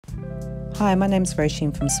Hi, my name's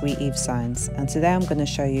Roisin from Sweet Eve Signs, and today I'm going to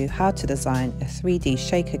show you how to design a 3D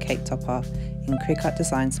shaker cake topper in Cricut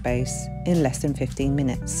Design Space in less than 15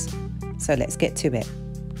 minutes. So let's get to it.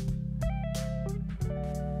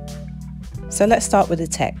 So let's start with the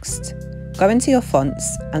text. Go into your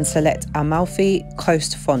fonts and select Amalfi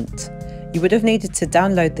Coast font. You would have needed to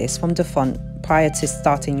download this from the font prior to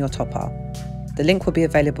starting your topper. The link will be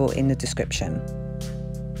available in the description.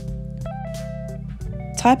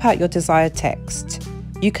 Type out your desired text.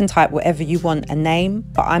 You can type whatever you want a name,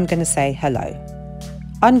 but I'm going to say hello.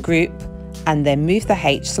 Ungroup and then move the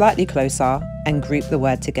H slightly closer and group the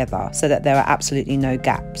word together so that there are absolutely no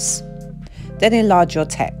gaps. Then enlarge your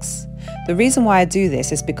text. The reason why I do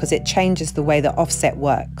this is because it changes the way the offset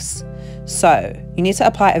works. So you need to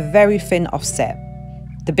apply a very thin offset.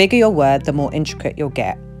 The bigger your word, the more intricate you'll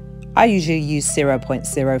get. I usually use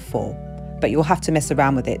 0.04, but you'll have to mess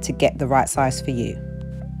around with it to get the right size for you.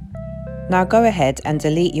 Now go ahead and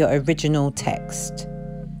delete your original text.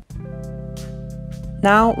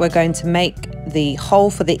 Now we're going to make the hole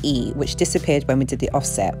for the E, which disappeared when we did the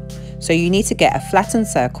offset. So you need to get a flattened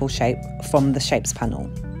circle shape from the shapes panel.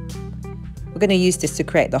 We're going to use this to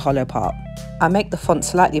create the hollow part. I make the font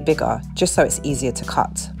slightly bigger just so it's easier to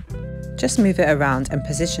cut. Just move it around and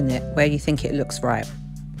position it where you think it looks right.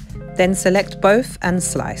 Then select both and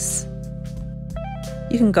slice.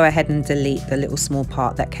 You can go ahead and delete the little small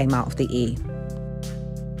part that came out of the E.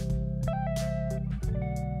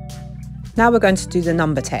 Now we're going to do the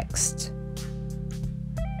number text.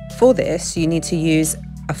 For this, you need to use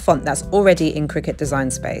a font that's already in Cricut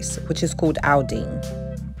Design Space, which is called Aldine.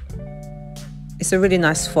 It's a really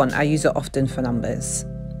nice font. I use it often for numbers.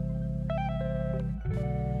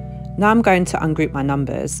 Now I'm going to ungroup my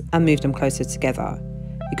numbers and move them closer together.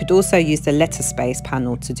 You could also use the letter space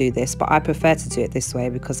panel to do this, but I prefer to do it this way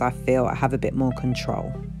because I feel I have a bit more control.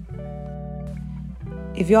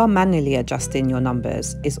 If you are manually adjusting your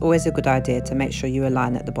numbers, it's always a good idea to make sure you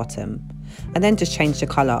align at the bottom, and then just change the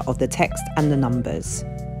colour of the text and the numbers.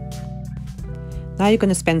 Now you're going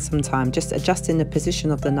to spend some time just adjusting the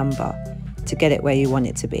position of the number to get it where you want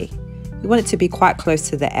it to be. You want it to be quite close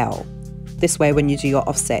to the L. This way when you do your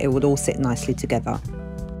offset, it would all sit nicely together.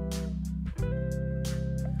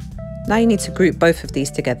 Now you need to group both of these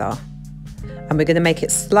together, and we're going to make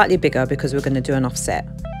it slightly bigger because we're going to do an offset.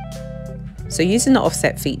 So using the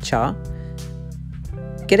offset feature,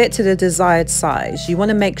 get it to the desired size. You want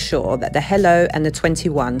to make sure that the hello and the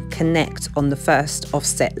 21 connect on the first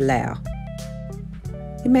offset layer.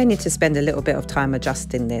 You may need to spend a little bit of time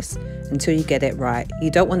adjusting this until you get it right. You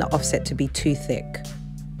don't want the offset to be too thick.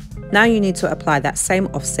 Now you need to apply that same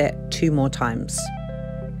offset 2 more times.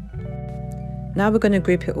 Now we're going to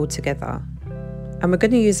group it all together, and we're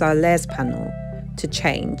going to use our layers panel to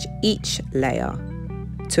change each layer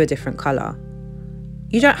to a different colour.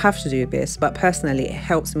 You don't have to do this, but personally it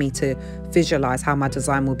helps me to visualise how my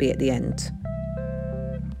design will be at the end.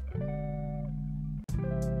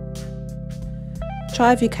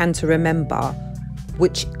 Try if you can to remember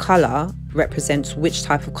which colour represents which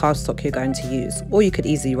type of cardstock you're going to use, or you could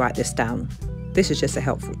easily write this down. This is just a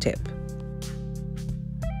helpful tip.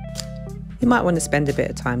 You might want to spend a bit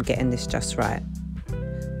of time getting this just right.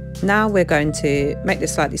 Now we're going to make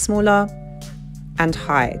this slightly smaller and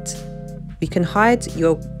hide. You can hide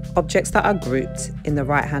your objects that are grouped in the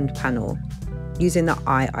right hand panel using the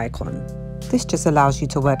eye icon. This just allows you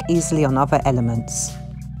to work easily on other elements.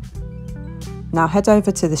 Now head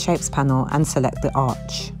over to the shapes panel and select the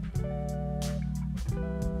arch.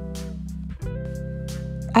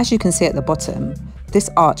 As you can see at the bottom, this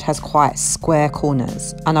arch has quite square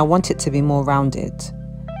corners, and I want it to be more rounded.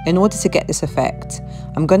 In order to get this effect,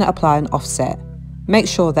 I'm going to apply an offset. Make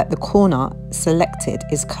sure that the corner selected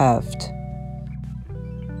is curved.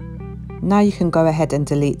 Now you can go ahead and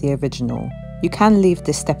delete the original. You can leave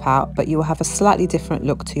this step out, but you will have a slightly different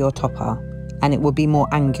look to your topper, and it will be more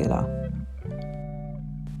angular.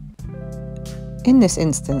 In this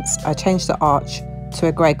instance, I changed the arch to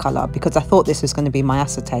a grey colour because I thought this was going to be my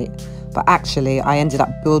acetate, but actually I ended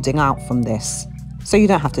up building out from this, so you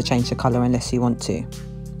don't have to change the colour unless you want to.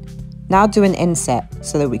 Now do an inset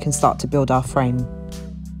so that we can start to build our frame.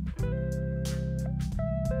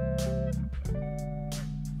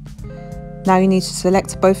 Now you need to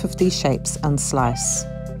select both of these shapes and slice.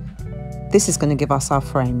 This is going to give us our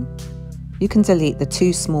frame. You can delete the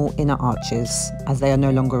 2 small inner arches as they are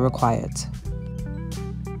no longer required.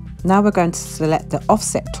 Now we're going to select the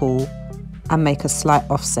offset tool and make a slight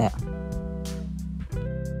offset.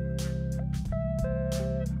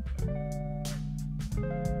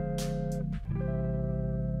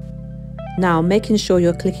 Now, making sure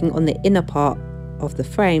you're clicking on the inner part of the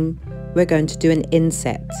frame we're going to do an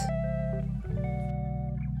inset.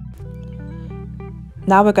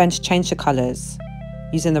 Now we're going to change the colours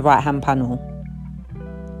using the right-hand panel.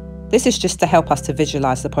 This is just to help us to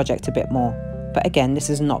visualise the project a bit more, but again, this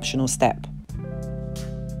is an optional step.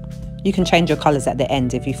 You can change your colours at the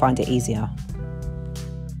end if you find it easier.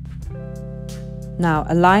 Now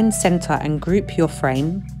align, centre and group your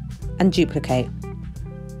frame and duplicate.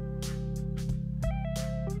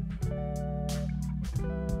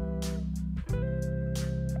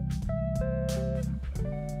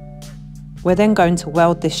 We're then going to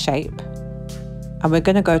weld this shape, and we're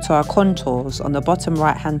going to go to our contours on the bottom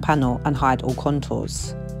right hand panel and hide all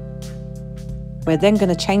contours. We're then going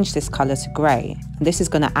to change this colour to grey, and this is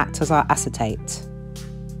going to act as our acetate.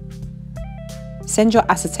 Send your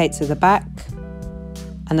acetate to the back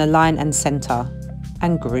and align and centre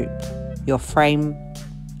and group your frame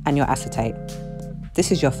and your acetate.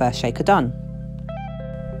 This is your first shaker done.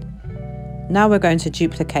 Now we're going to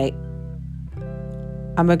duplicate,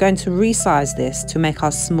 and we're going to resize this to make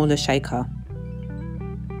our smaller shaker.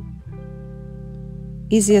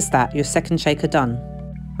 Easy as that, your second shaker done.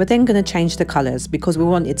 We're then going to change the colours because we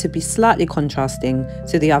want it to be slightly contrasting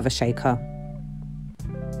to the other shaker.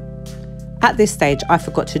 At this stage, I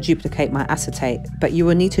forgot to duplicate my acetate, but you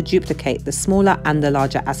will need to duplicate the smaller and the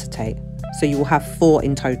larger acetate, so you will have 4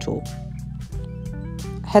 in total.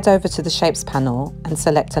 Head over to the Shapes panel and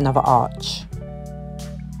select another arch.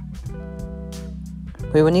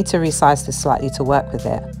 We will need to resize this slightly to work with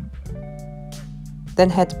it. Then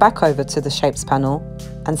head back over to the Shapes panel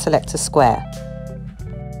and select a square.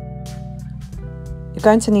 You're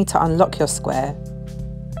going to need to unlock your square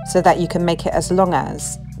so that you can make it as long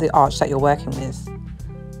as the arch that you're working with.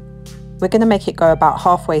 We're going to make it go about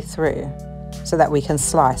halfway through so that we can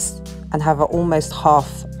slice and have an almost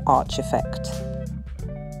half arch effect.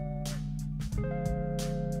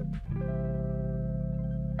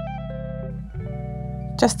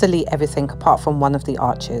 Just delete everything apart from one of the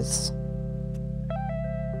arches.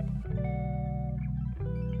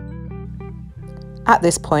 At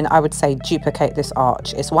this point, I would say duplicate this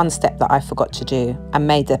arch. It's one step that I forgot to do and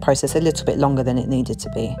made the process a little bit longer than it needed to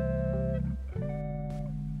be.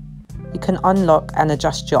 You can unlock and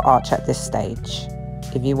adjust your arch at this stage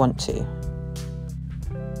if you want to.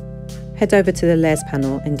 Head over to the layers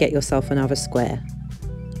panel and get yourself another square.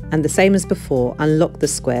 And the same as before, unlock the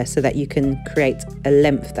square so that you can create a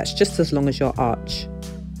length that's just as long as your arch.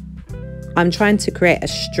 I'm trying to create a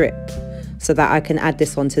strip so that I can add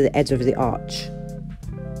this onto the edge of the arch.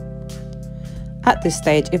 At this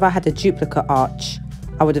stage, if I had a duplicate arch,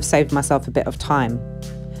 I would have saved myself a bit of time.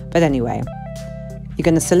 But anyway, you're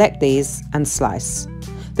going to select these and slice.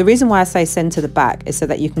 The reason why I say send to the back is so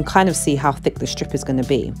that you can kind of see how thick the strip is going to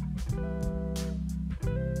be.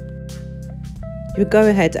 You go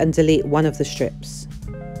ahead and delete one of the strips.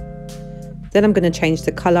 Then I'm going to change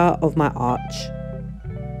the colour of my arch,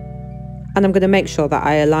 and I'm going to make sure that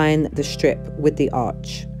I align the strip with the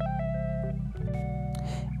arch.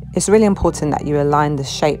 It's really important that you align the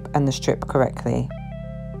shape and the strip correctly.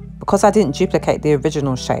 Because I didn't duplicate the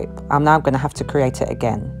original shape, I'm now going to have to create it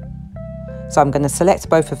again. So I'm going to select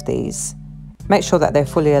both of these, make sure that they're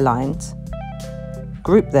fully aligned,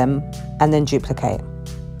 group them, and then duplicate.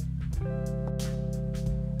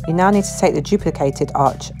 You now need to take the duplicated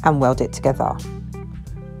arch and weld it together.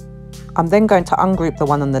 I'm then going to ungroup the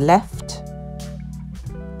one on the left,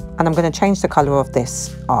 and I'm going to change the colour of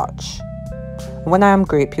this arch. When I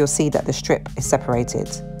ungroup, you'll see that the strip is separated,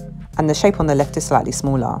 and the shape on the left is slightly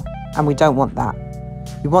smaller, and we don't want that.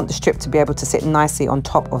 We want the strip to be able to sit nicely on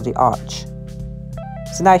top of the arch.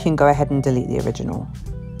 So now you can go ahead and delete the original.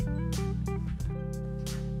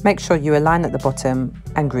 Make sure you align at the bottom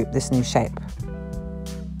and group this new shape.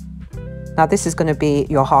 Now this is going to be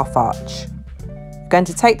your half arch. You're going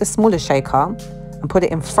to take the smaller shaker and put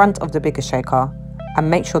it in front of the bigger shaker and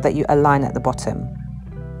make sure that you align at the bottom.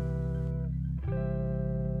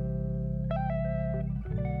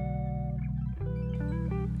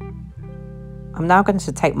 I'm now going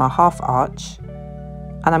to take my half arch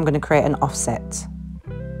and I'm going to create an offset.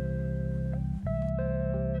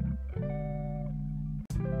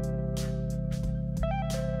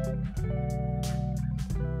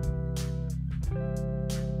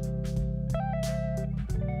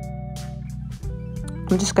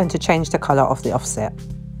 I'm just going to change the colour of the offset.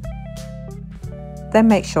 Then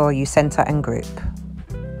make sure you centre and group.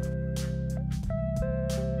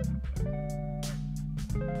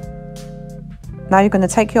 Now you're going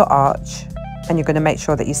to take your arch and you're going to make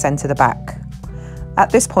sure that you centre the back. At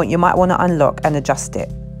this point you might want to unlock and adjust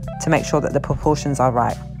it to make sure that the proportions are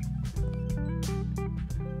right.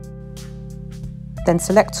 Then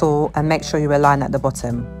select all and make sure you align at the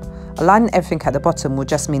bottom. Aligning everything at the bottom will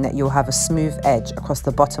just mean that you'll have a smooth edge across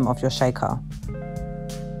the bottom of your shaker.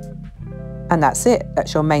 And that's it,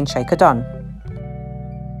 that's your main shaker done.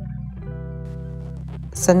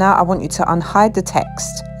 So now I want you to unhide the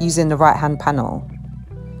text using the right hand panel.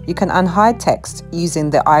 You can unhide text using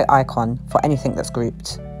the eye icon for anything that's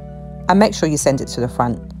grouped. And make sure you send it to the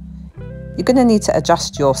front. You're going to need to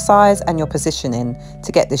adjust your size and your positioning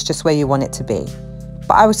to get this just where you want it to be.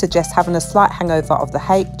 But I would suggest having a slight hangover of the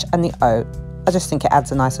H and the O. I just think it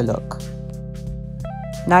adds a nicer look.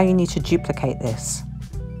 Now you need to duplicate this.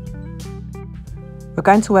 We're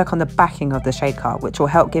going to work on the backing of the shaker, which will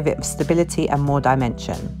help give it stability and more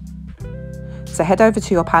dimension. So head over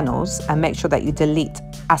to your panels and make sure that you delete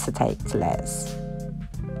acetate layers.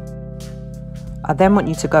 I then want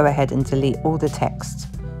you to go ahead and delete all the text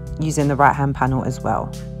using the right hand panel as well.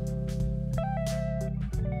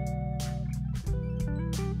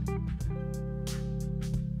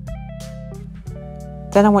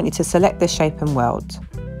 Then I want you to select this shape and weld.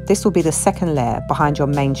 This will be the second layer behind your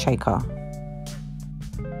main shaker.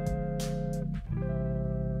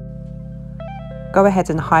 Go ahead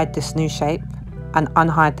and hide this new shape and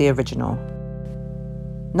unhide the original.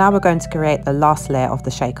 Now we're going to create the last layer of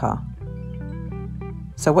the shaker.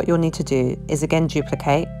 So what you'll need to do is again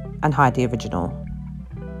duplicate and hide the original.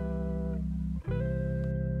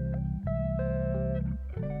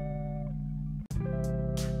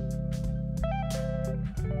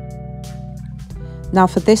 Now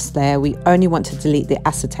for this layer, we only want to delete the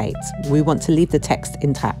acetate. We want to leave the text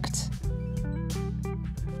intact.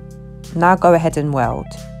 Now go ahead and weld.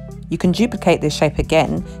 You can duplicate this shape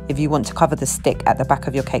again if you want to cover the stick at the back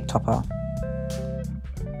of your cake topper.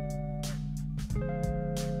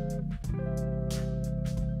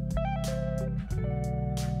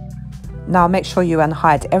 Now make sure you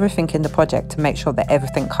unhide everything in the project to make sure that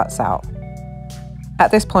everything cuts out.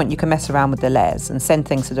 At this point you can mess around with the layers and send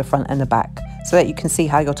things to the front and the back so that you can see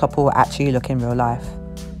how your topper will actually look in real life.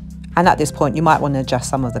 And at this point you might want to adjust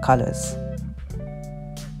some of the colours.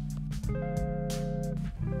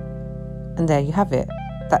 And there you have it.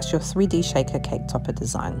 That's your 3D shaker cake topper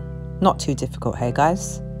design. Not too difficult, hey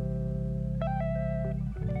guys?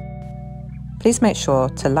 Please make sure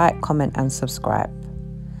to like, comment and subscribe.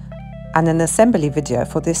 And an assembly video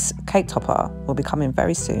for this cake topper will be coming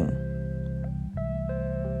very soon.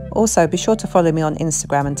 Also, be sure to follow me on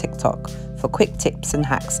Instagram and TikTok for quick tips and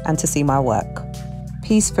hacks and to see my work.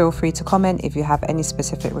 Please feel free to comment if you have any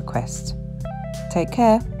specific requests. Take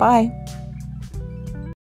care, bye.